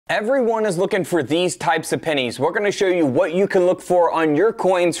Everyone is looking for these types of pennies. We're going to show you what you can look for on your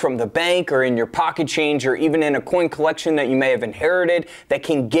coins from the bank or in your pocket change or even in a coin collection that you may have inherited that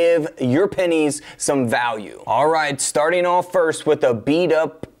can give your pennies some value. All right, starting off first with a beat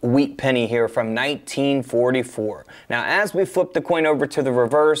up wheat penny here from 1944. Now, as we flip the coin over to the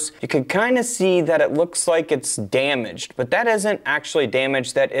reverse, you can kind of see that it looks like it's damaged, but that isn't actually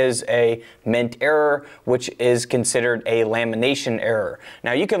damaged. That is a mint error, which is considered a lamination error.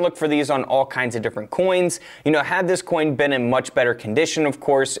 Now, you can look for these on all kinds of different coins. You know, had this coin been in much better condition, of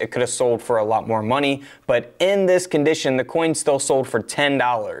course, it could have sold for a lot more money, but in this condition, the coin still sold for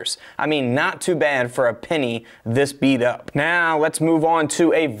 $10. I mean, not too bad for a penny this beat up. Now, let's move on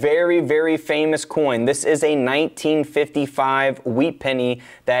to a very famous coin. This is a 1955 wheat penny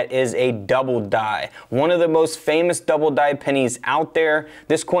that is a double die. One of the most famous double die pennies out there.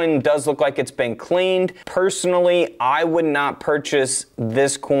 This coin does look like it's been cleaned. Personally, I would not purchase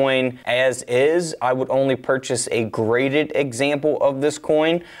this coin as is. I would only purchase a graded example of this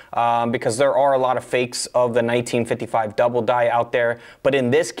coin because there are a lot of fakes of the 1955 double die out there. But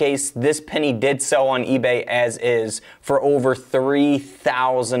in this case, this penny did sell on eBay as is for over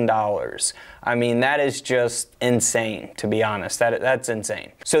 $3,000. I mean, that is just insane, to be honest. That's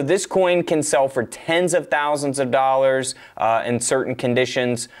insane. So this coin can sell for tens of thousands of dollars in certain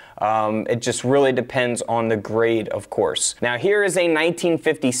conditions. It just really depends on the grade, of course. Now, here is a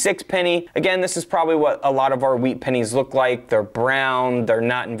 1956 penny. Again, this is probably what a lot of our wheat pennies look like. They're brown. They're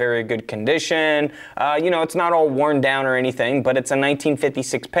not in very good condition. You know, it's not all worn down or anything, but it's a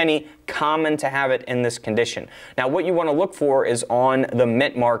 1956 penny. Common to have it in this condition. Now, what you want to look for is on the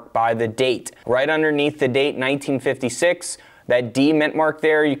mint mark by the date. Right underneath the date, 1956, that D mint mark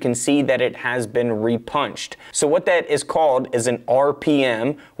there, you can see that it has been repunched. So what that is called is an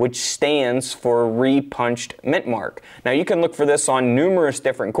RPM, which stands for repunched mint mark. Now, you can look for this on numerous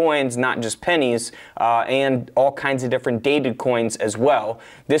different coins, not just pennies, and all kinds of different dated coins as well.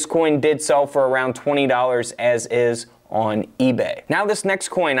 This coin did sell for around $20 as is on eBay. Now, this next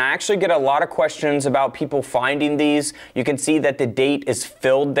coin, I actually get a lot of questions about people finding these. You can see that the date is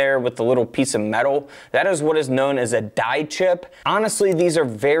filled there with the little piece of metal. That is what is known as a die chip. Honestly, these are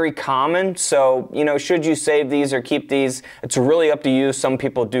very common, so, you know, should you save these or keep these, it's really up to you. Some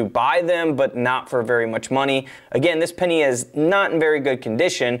people do buy them, but not for very much money. Again, this penny is not in very good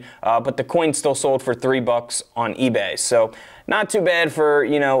condition, but the coin still sold for $3 on eBay. So not too bad for,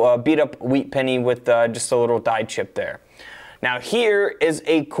 you know, a beat up wheat penny with just a little die chip there. Now, here is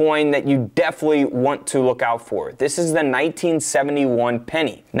a coin that you definitely want to look out for. This is the 1971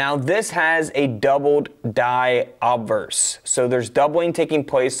 penny. Now, this has a doubled die obverse. So there's doubling taking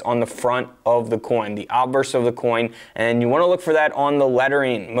place on the front of the coin, the obverse of the coin, and you want to look for that on the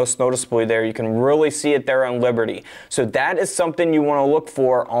lettering, most noticeably there. You can really see it there on Liberty. So that is something you want to look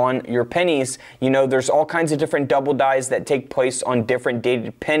for on your pennies. You know, there's all kinds of different double dies that take place on different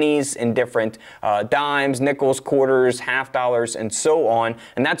dated pennies and different dimes, nickels, quarters, half dollars, and so on.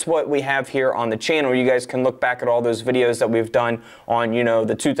 And that's what we have here on the channel. You guys can look back at all those videos that we've done on, you know,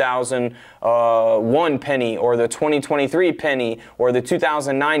 the 2001 penny or the 2023 penny or the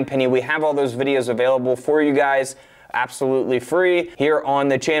 2009 penny. We have all those videos available for you guys absolutely free here on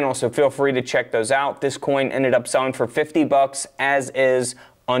the channel, so feel free to check those out. This coin ended up selling for $50 as is,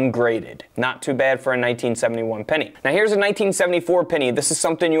 ungraded. Not too bad for a 1971 penny. Now, here's a 1974 penny. This is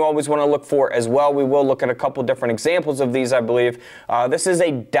something you always want to look for as well. We will look at a couple different examples of these, I believe. This is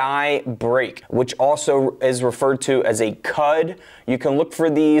a die break, which also is referred to as a cud. You can look for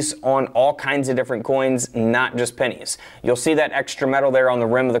these on all kinds of different coins, not just pennies. You'll see that extra metal there on the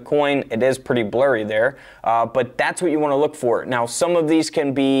rim of the coin. It is pretty blurry there, but that's what you want to look for. Now, some of these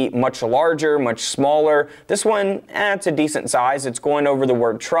can be much larger, much smaller. This one, it's a decent size. It's going over the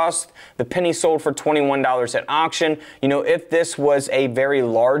word trust. The penny sold for $21 at auction. You know, if this was a very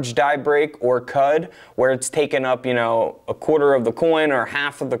large die break or cud where it's taken up, you know, a quarter of the coin or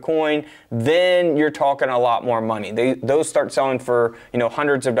half of the coin, then you're talking a lot more money. Those start selling for, you know,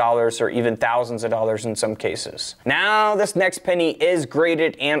 hundreds of dollars or even thousands of dollars in some cases. Now, this next penny is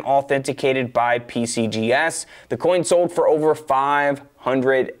graded and authenticated by PCGS. The coin sold for over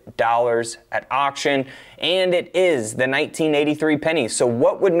 $500 at auction, and it is the 1983 penny. So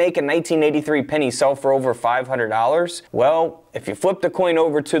what would make a 1983 penny sell for over $500? Well, if you flip the coin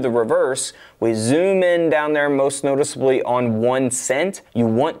over to the reverse, we zoom in down there most noticeably on 1 cent, you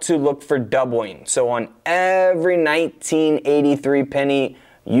want to look for doubling. So on every 1983 penny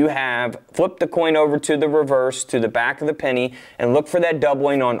you have, flip the coin over to the reverse to the back of the penny and look for that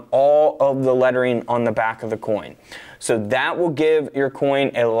doubling on all of the lettering on the back of the coin. So that will give your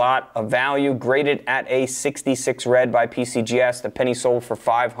coin a lot of value. Graded at a 66 red by PCGS. The penny sold for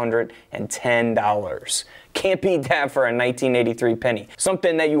 $510. Can't beat that for a 1983 penny.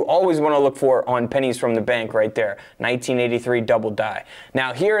 Something that you always want to look for on pennies from the bank right there. 1983 double die.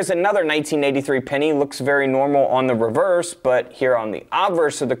 Now here is another 1983 penny. Looks very normal on the reverse, but here on the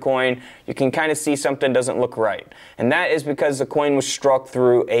obverse of the coin, you can kind of see something doesn't look right. And that is because the coin was struck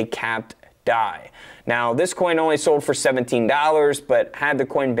through a capped die. Now this coin only sold for $17, but had the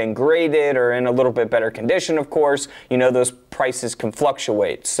coin been graded or in a little bit better condition, of course, you know those prices can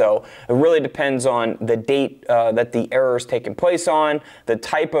fluctuate. So it really depends on the date that the error is taking place on, the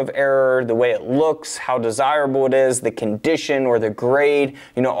type of error, the way it looks, how desirable it is, the condition or the grade,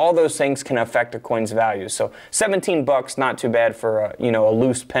 you know, all those things can affect a coin's value. So 17 bucks, not too bad for you know, a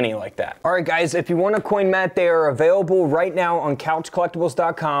loose penny like that. All right guys, if you want a coin mat, they are available right now on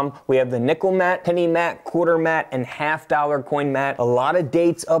couchcollectibles.com. We have the nickel mat, penny mat, quarter mat, and $half coin mat. A lot of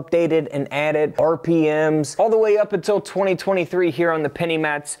dates updated and added, RPMs, all the way up until 2023 here on the penny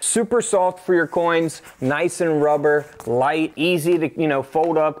mats. Super soft for your coins, nice and rubber, light, easy to, you know,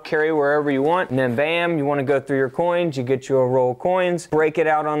 fold up, carry wherever you want. And then bam, you want to go through your coins, you get you a roll of coins, break it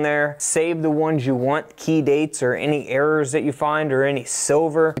out on there, save the ones you want, key dates or any errors that you find or any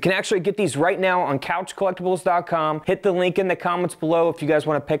silver. You can actually get these right now on couchcollectibles.com. Hit the link in the comments below if you guys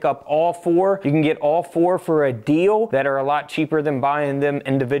want to pick up all four. You can get all four for a deal that are a lot cheaper than buying them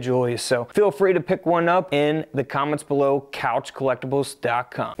individually. So feel free to pick one up in the comments below,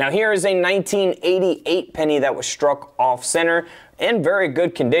 couchcollectibles.com. Now here is a 1988 penny that was struck off center. In very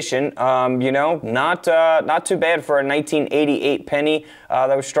good condition, you know, not too bad for a 1988 penny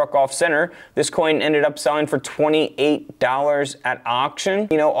that was struck off center. This coin ended up selling for $28 at auction.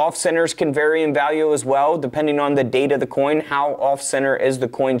 You know, off centers can vary in value as well, depending on the date of the coin, how off center is the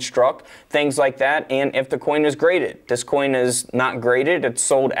coin struck, things like that, and if the coin is graded. This coin is not graded, it's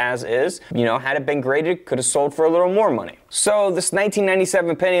sold as is. You know, had it been graded, could have sold for a little more money. So this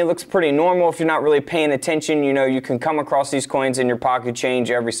 1997 penny looks pretty normal if you're not really paying attention. You know, you can come across these coins in your pocket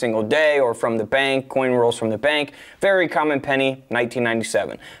change every single day or from the bank, coin rolls from the bank. Very common penny,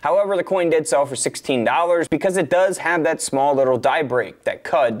 1997. However, the coin did sell for $16 because it does have that small little die break, that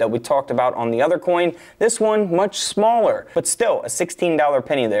cud that we talked about on the other coin. This one much smaller, but still a $16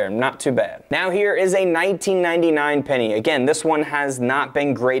 penny there, not too bad. Now here is a 1999 penny. Again, this one has not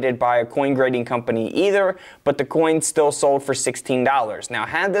been graded by a coin grading company either, but the coin still sold for $16. Now,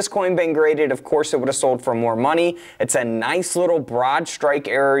 had this coin been graded, of course, it would have sold for more money. It's a nice little broad strike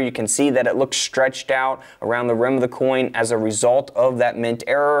error. You can see that it looks stretched out around the rim of the coin as a result of that mint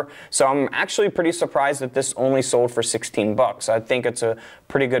error. So I'm actually pretty surprised that this only sold for 16 bucks. I think it's a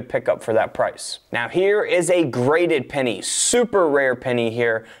pretty good pickup for that price. Now, here is a graded penny, super rare penny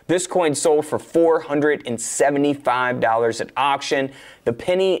here. This coin sold for $475 at auction. The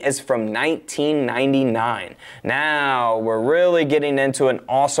penny is from 1999. Now, we're really getting into an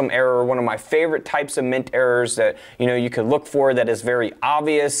awesome error, one of my favorite types of mint errors that, you know, you could look for that is very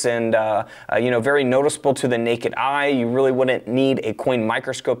obvious and, you know, very noticeable to the naked eye. You really wouldn't need a coin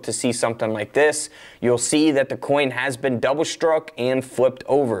microscope to see something like this. You'll see that the coin has been double struck and flipped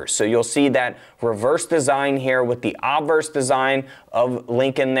over. So you'll see that reverse design here with the obverse design of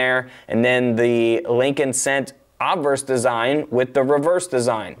Lincoln there, and then the Lincoln cent obverse design with the reverse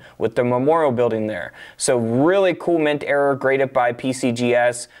design with the memorial building there. So really cool mint error, graded by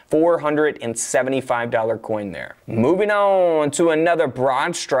PCGS, $475 coin there. Moving on to another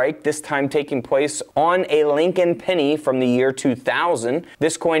broad strike, this time taking place on a Lincoln penny from the year 2000.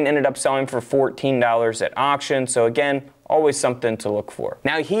 This coin ended up selling for $14 at auction. So again, always something to look for.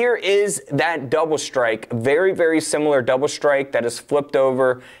 Now here is that double strike, very, very similar double strike that is flipped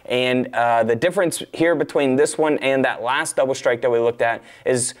over, and the difference here between this one and that last double strike that we looked at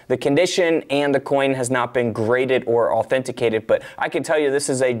is the condition, and the coin has not been graded or authenticated, but I can tell you this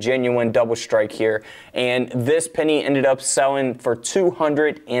is a genuine double strike here, and this penny ended up selling for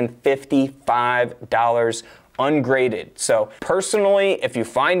 $255 ungraded. So personally, if you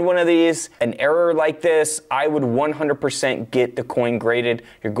find one of these, an error like this, I would 100% get the coin graded.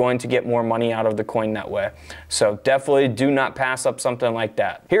 You're going to get more money out of the coin that way. So definitely do not pass up something like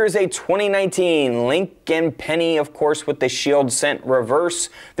that. Here's a 2019 Lincoln penny, of course, with the shield cent reverse.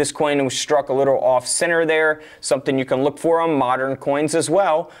 This coin was struck a little off center there, something you can look for on modern coins as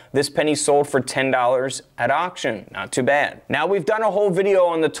well. This penny sold for $10 at auction. Not too bad. Now, we've done a whole video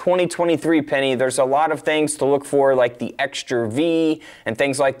on the 2023 penny. There's a lot of things to look for, like the extra V and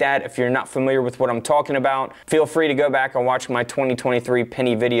things like that. If you're not familiar with what I'm talking about, feel free to go back and watch my 2023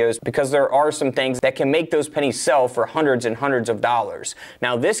 penny videos, because there are some things that can make those pennies sell for hundreds and hundreds of dollars.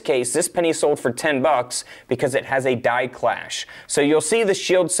 Now, this case, this penny sold for 10 bucks. bucks because it has a die clash. So you'll see the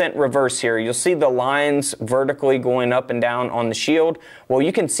shield cent reverse here. You'll see the lines vertically going up and down on the shield. Well,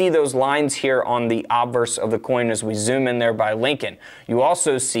 you can see those lines here on the obverse of the coin as we zoom in there by Lincoln. You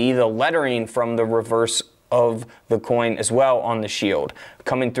also see the lettering from the reverse of the coin as well on the shield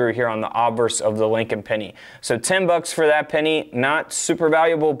coming through here on the obverse of the Lincoln penny. So 10 bucks for that penny, not super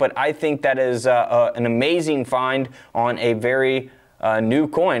valuable, but I think that is an amazing find on a very new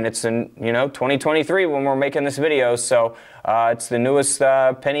coin. It's in 2023 when we're making this video, so it's the newest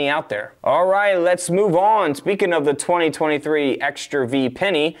penny out there. All right, let's move on. Speaking of the 2023 Extra V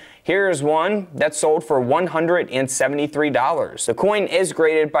penny, here's one that sold for $173. The coin is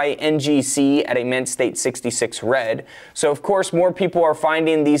graded by NGC at a mint state 66 red. So of course more people are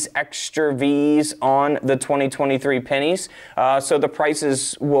finding these Extra Vs on the 2023 pennies. So the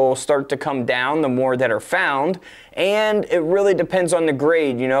prices will start to come down the more that are found. And it really depends on the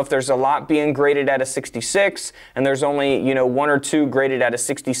grade. If there's a lot being graded at a 66 and there's only, one or two graded at a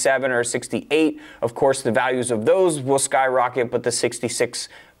 67 or a 68, of course the values of those will skyrocket, but the 66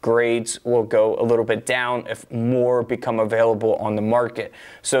 grades will go a little bit down if more become available on the market.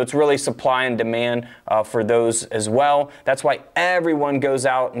 So it's really supply and demand for those as well. That's why everyone goes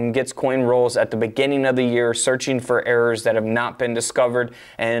out and gets coin rolls at the beginning of the year, searching for errors that have not been discovered,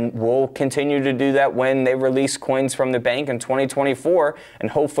 and we'll continue to do that when they release coins from the bank in 2024 and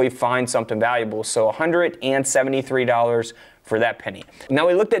hopefully find something valuable. So $173 for that penny. Now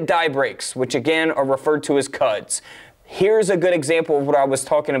we looked at die breaks, which again are referred to as cuds. Here's a good example of what I was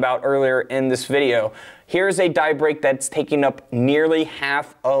talking about earlier in this video. Here's a die break that's taking up nearly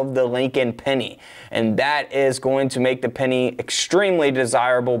half of the Lincoln penny, and that is going to make the penny extremely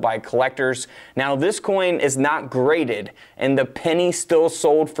desirable by collectors. Now this coin is not graded, and the penny still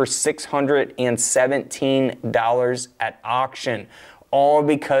sold for $617 at auction, all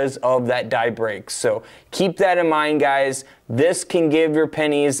because of that die break. So keep that in mind, guys. This can give your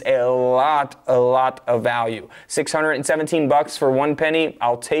pennies a lot of value. 617 bucks for one penny.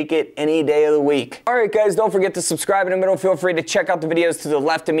 I'll take it any day of the week. All right, guys, don't forget to subscribe in the middle. Feel free to check out the videos to the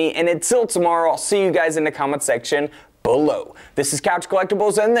left of me. And until tomorrow, I'll see you guys in the comment section below. This is Couch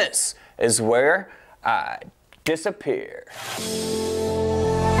Collectibles, and this is where I disappear.